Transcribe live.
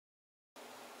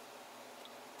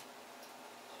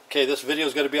Okay, this video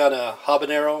is going to be on a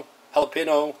habanero,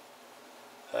 jalapeno,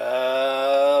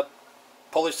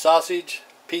 Polish sausage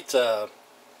pizza.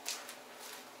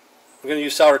 We're going to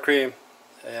use sour cream,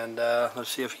 and let's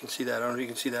see if you can see that. I don't know if you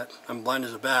can see that. I'm blind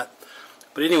as a bat.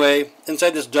 But anyway, inside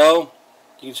this dough,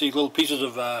 you can see little pieces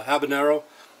of habanero.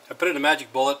 I put it in a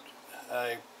magic bullet.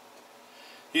 I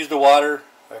used the water.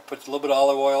 I put a little bit of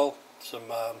olive oil, some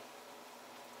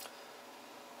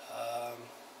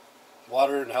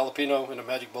water and jalapeno in a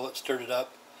magic bullet, stirred it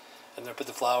up, and then I put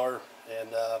the flour,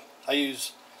 and I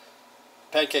use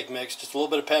pancake mix, just a little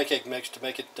bit of pancake mix to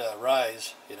make it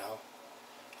rise, you know.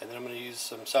 And then I'm going to use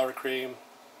some sour cream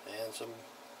and some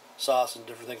sauce and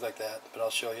different things like that, but I'll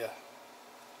show you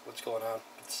what's going on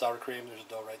with the sour cream. There's a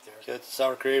dough right there. Okay, it's the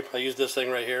sour cream. I use this thing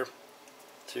right here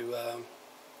to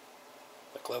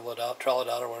like level it out, trowel it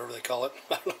out, or whatever they call it.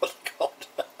 I don't know what they call it.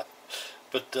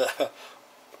 But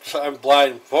so I'm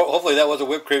blind. Hopefully that was a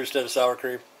whipped cream instead of sour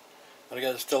cream. And I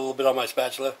got still a little bit on my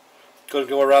spatula. Going to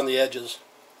go around the edges.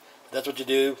 But that's what you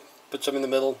do. Put some in the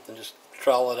middle and just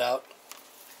trowel it out.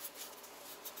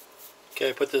 Okay,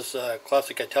 I put this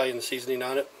classic Italian seasoning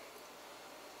on it.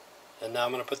 And now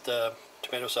I'm going to put the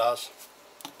tomato sauce.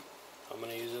 I'm going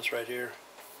to use this right here.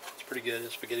 It's pretty good.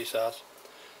 It's spaghetti sauce.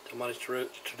 Tomato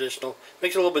traditional.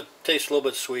 Makes it a little bit, tastes a little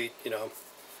bit sweet, you know.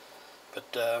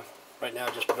 But right now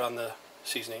I just put on the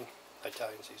seasoning,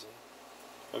 Italian seasoning.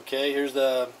 Okay, here's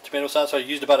the tomato sauce. I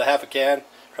used about a half a can.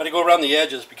 Try to go around the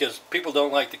edges because people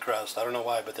don't like the crust. I don't know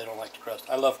why, but they don't like the crust.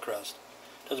 I love crust.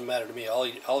 Doesn't matter to me. I'll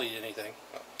eat anything.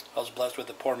 I was blessed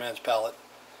with a poor man's palate.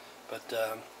 But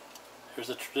here's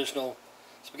the traditional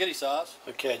spaghetti sauce.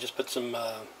 Okay, I just put some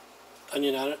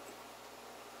onion on it.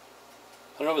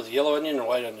 I don't know if it's yellow onion or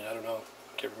white onion. I don't know.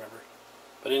 I can't remember.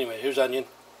 But anyway, here's onion.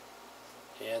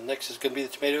 And next is going to be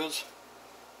the tomatoes.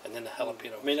 And then the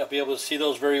jalapeno. May not be able to see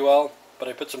those very well, but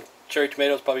I put some cherry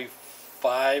tomatoes, probably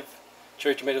 5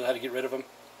 cherry tomatoes. I had to get rid of them.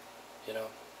 You know,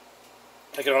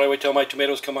 I can only wait till my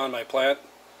tomatoes come on my plant,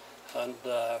 and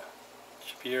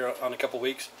should be here on a couple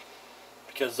weeks,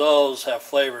 because those have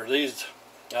flavor. These,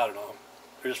 I don't know,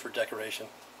 they're just for decoration.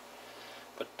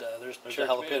 But there's the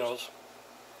jalapenos.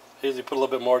 I usually put a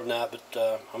little bit more than that,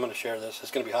 but I'm going to share this.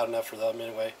 It's going to be hot enough for them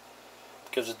anyway,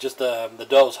 because it's just the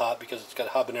dough's hot because it's got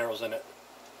habaneros in it.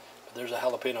 But there's the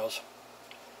jalapenos.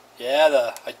 Yeah,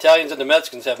 the Italians and the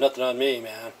Mexicans have nothing on me,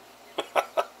 man.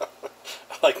 I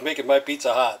like making my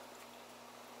pizza hot.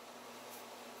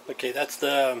 Okay, that's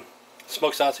the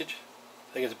smoked sausage.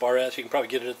 I think it's bar ass. You can probably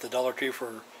get it at the Dollar Tree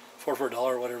for $4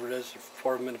 or whatever it is.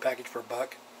 4 of them in a package for $1.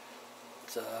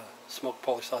 It's smoked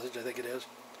Polish sausage, I think it is.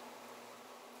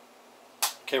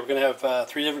 Okay, we're going to have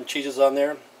 3 different cheeses on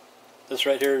there. This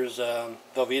right here is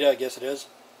Velveeta, I guess it is.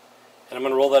 And I'm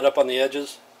going to roll that up on the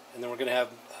edges. And then we're going to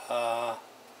have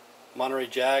Monterey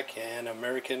Jack and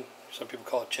American. Some people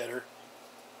call it cheddar.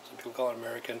 Some people call it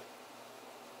American.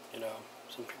 You know,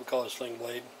 some people call it a sling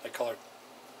blade. I call it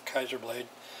Kaiser blade.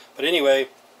 But anyway,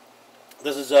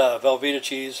 this is Velveeta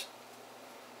cheese.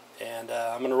 And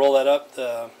I'm going to roll that up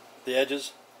the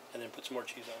edges and then put some more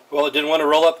cheese on. Well, it didn't want to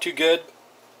roll up too good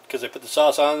because I put the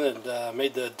sauce on and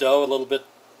made the dough a little bit,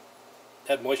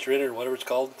 had moisture in it or whatever it's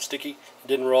called, sticky. It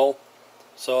didn't roll.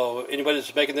 So anybody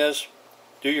that's making this,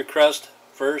 do your crust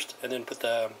first and then put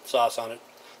the sauce on it.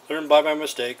 Learn by my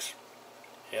mistakes,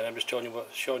 and I'm just showing you what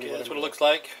that's what it looks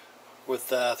like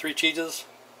with 3 cheeses: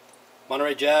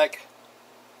 Monterey Jack,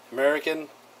 American,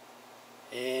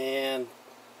 and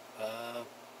I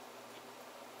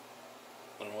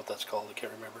don't know what that's called. I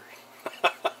can't remember.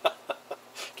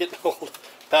 Getting old.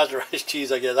 Pasteurized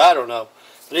cheese, I guess. I don't know.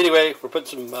 But anyway, we're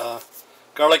putting some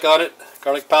garlic on it.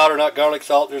 Garlic powder, not garlic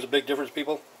salt. There's a big difference,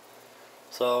 people.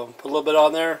 So put a little bit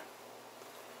on there.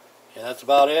 And that's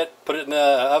about it. Put it in the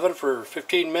oven for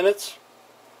 15 minutes.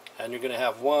 And you're going to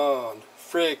have one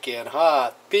freaking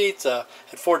hot pizza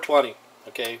at 420.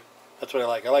 Okay? That's what I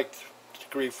like. I like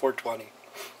degree 420.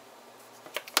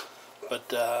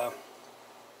 But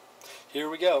here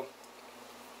we go.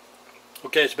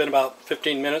 Okay, it's been about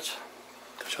 15 minutes.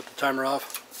 Shut the timer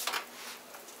off.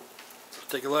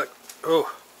 Let's take a look.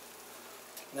 Oh,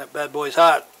 that bad boy's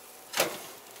hot.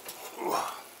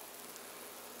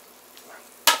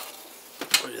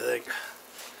 What do you think?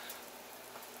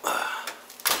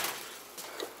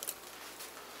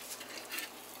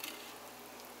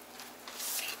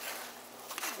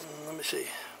 Let me see.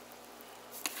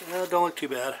 No, don't look too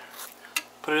bad.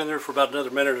 Put it in there for about another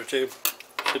minute or 2.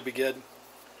 Should be good.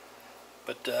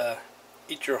 But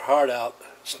eat your heart out,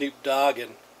 Snoop Dogg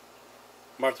and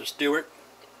Martha Stewart.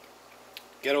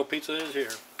 Ghetto pizza is here.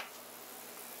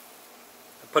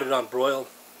 I put it on broil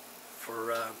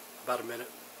for about a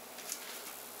minute.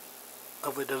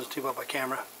 Hopefully it doesn't steam up my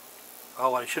camera. Oh,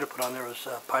 what I should have put on there was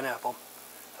pineapple.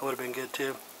 That would have been good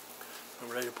too.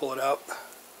 I'm ready to pull it out.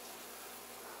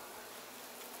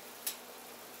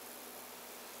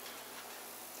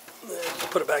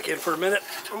 Put it back in for a minute.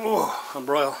 Ooh, and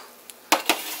broil.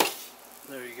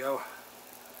 There you go.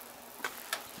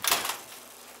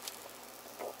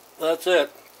 That's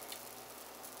it.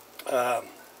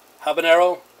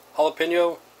 Habanero,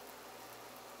 jalapeno,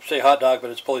 say hot dog, but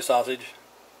it's pulley sausage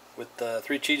with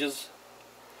 3 cheeses,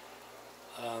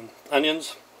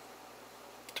 onions,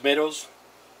 tomatoes,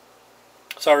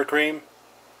 sour cream,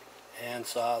 and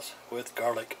sauce with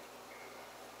garlic.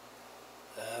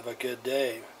 Have a good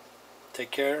day.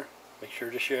 Take care. Make sure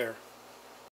to share.